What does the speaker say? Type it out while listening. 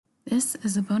This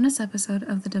is a bonus episode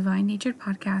of the Divine Natured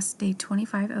Podcast, day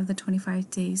 25 of the 25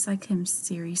 Days Like Him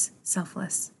series,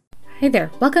 Selfless. Hey there,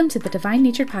 welcome to the Divine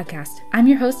Natured Podcast. I'm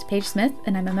your host, Paige Smith,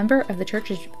 and I'm a member of the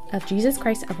Church of Jesus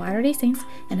Christ of Latter-day Saints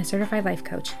and a certified life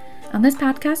coach. On this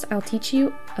podcast, I'll teach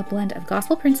you a blend of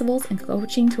gospel principles and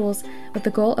coaching tools with the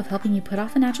goal of helping you put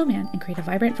off the natural man and create a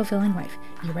vibrant, fulfilling life.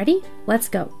 You ready? Let's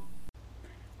go.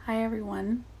 Hi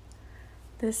everyone.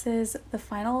 This is the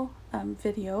final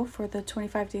video for the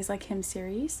 25 Days Like Him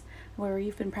series, where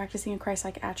you've been practicing a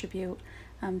Christ-like attribute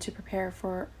to prepare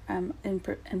for and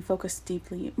focus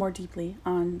more deeply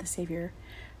on the Savior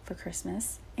for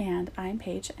Christmas. And I'm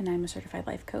Paige, and I'm a certified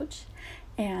life coach.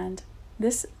 And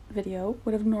this video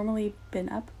would have normally been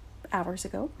up hours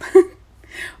ago.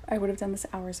 I would have done this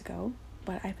hours ago,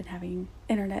 but I've been having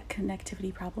internet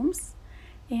connectivity problems,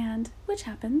 and which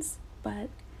happens, but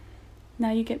now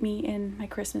you get me in my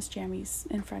Christmas jammies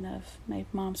in front of my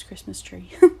mom's Christmas tree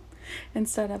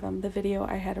instead of the video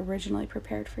I had originally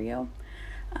prepared for you.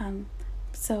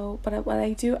 But what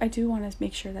I do want to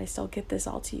make sure that I still get this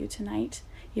all to you tonight,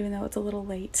 even though it's a little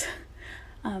late.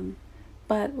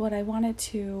 But what I wanted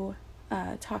to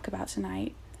talk about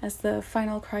tonight as the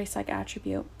final Christ-like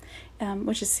attribute,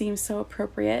 which seems so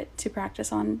appropriate to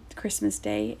practice on Christmas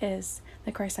Day, is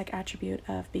the Christ-like attribute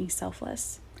of being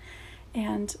selfless.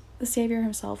 And the Savior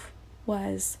himself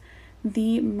was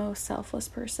the most selfless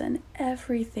person.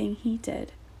 Everything he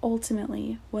did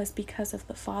ultimately was because of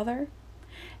the Father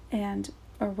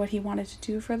or what he wanted to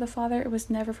do for the Father. It was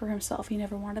never for himself. He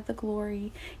never wanted the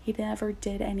glory. He never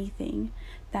did anything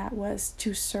that was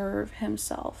to serve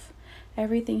himself.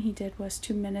 Everything he did was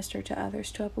to minister to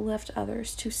others, to uplift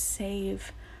others, to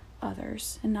save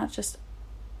others, and not just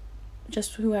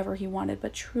whoever he wanted,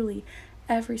 but truly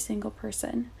every single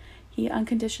person. He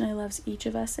unconditionally loves each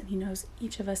of us, and he knows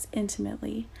each of us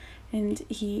intimately, and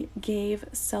he gave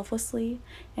selflessly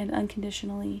and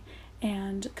unconditionally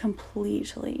and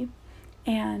completely.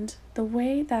 And the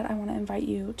way that I want to invite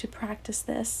you to practice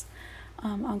this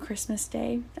on Christmas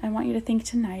Day, I want you to think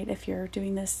tonight, if you're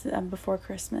doing this before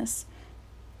Christmas,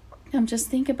 just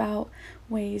think about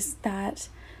ways that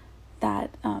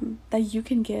you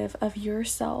can give of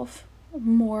yourself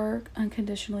more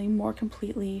unconditionally, more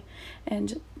completely,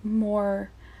 and more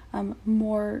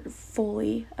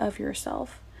fully of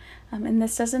yourself. And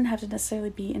this doesn't have to necessarily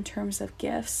be in terms of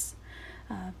gifts.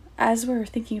 As we're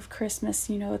thinking of Christmas,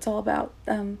 it's all about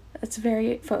it's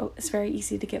very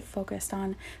easy to get focused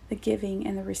on the giving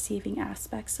and the receiving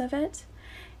aspects of it.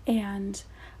 And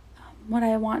what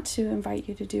I want to invite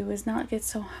you to do is not get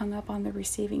so hung up on the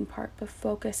receiving part, but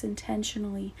focus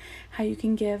intentionally how you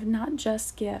can give not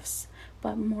just gifts,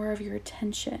 but more of your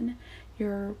attention,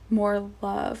 your more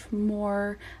love,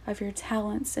 more of your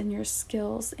talents and your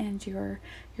skills and your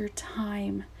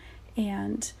time,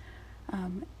 and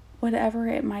whatever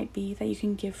it might be that you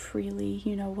can give freely,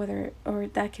 or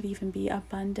that could even be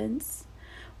abundance,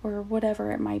 or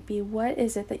whatever it might be. What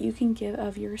is it that you can give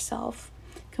of yourself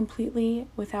completely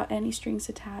without any strings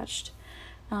attached,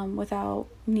 without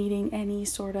needing any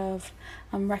sort of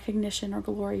recognition or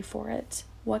glory for it?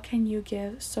 What can you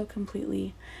give so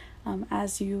completely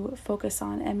as you focus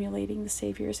on emulating the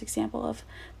Savior's example of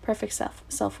perfect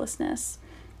selflessness?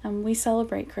 We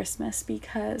celebrate Christmas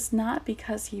not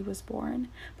because he was born,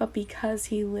 but because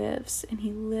he lives, and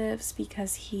he lives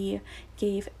because he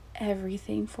gave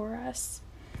everything for us.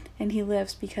 And he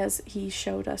lives because he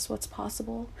showed us what's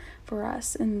possible for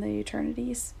us in the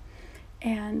eternities.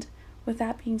 And with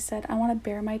that being said, I want to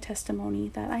bear my testimony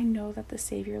that I know that the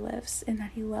Savior lives, and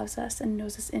that he loves us and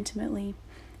knows us intimately,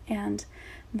 and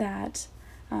that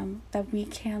we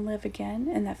can live again,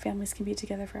 and that families can be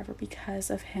together forever because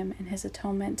of him and his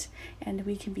atonement, and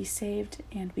we can be saved,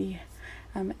 and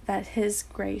that his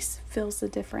grace fills the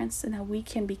difference, and that we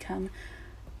can become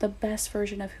the best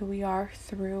version of who we are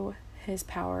through his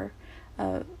power,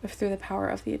 through the power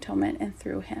of the atonement, and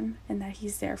through him, and that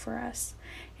he's there for us.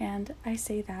 And I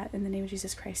say that in the name of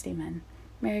Jesus Christ, amen.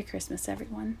 Merry Christmas,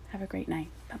 everyone. Have a great night.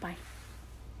 Bye-bye.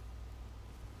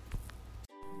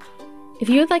 If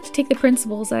you would like to take the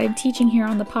principles that I'm teaching here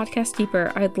on the podcast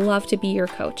deeper, I'd love to be your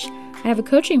coach. I have a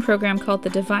coaching program called the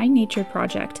Divine Natured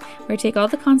Project, where I take all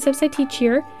the concepts I teach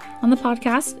here on the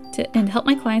podcast and help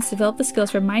my clients develop the skills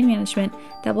for mind management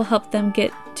that will help them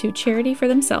get to charity for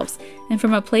themselves, and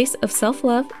from a place of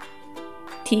self-love,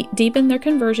 deepen their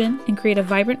conversion and create a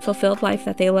vibrant, fulfilled life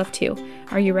that they love too.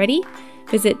 Are you ready?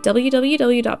 Visit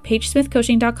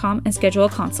www.pagesmithcoaching.com and schedule a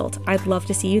consult. I'd love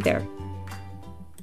to see you there.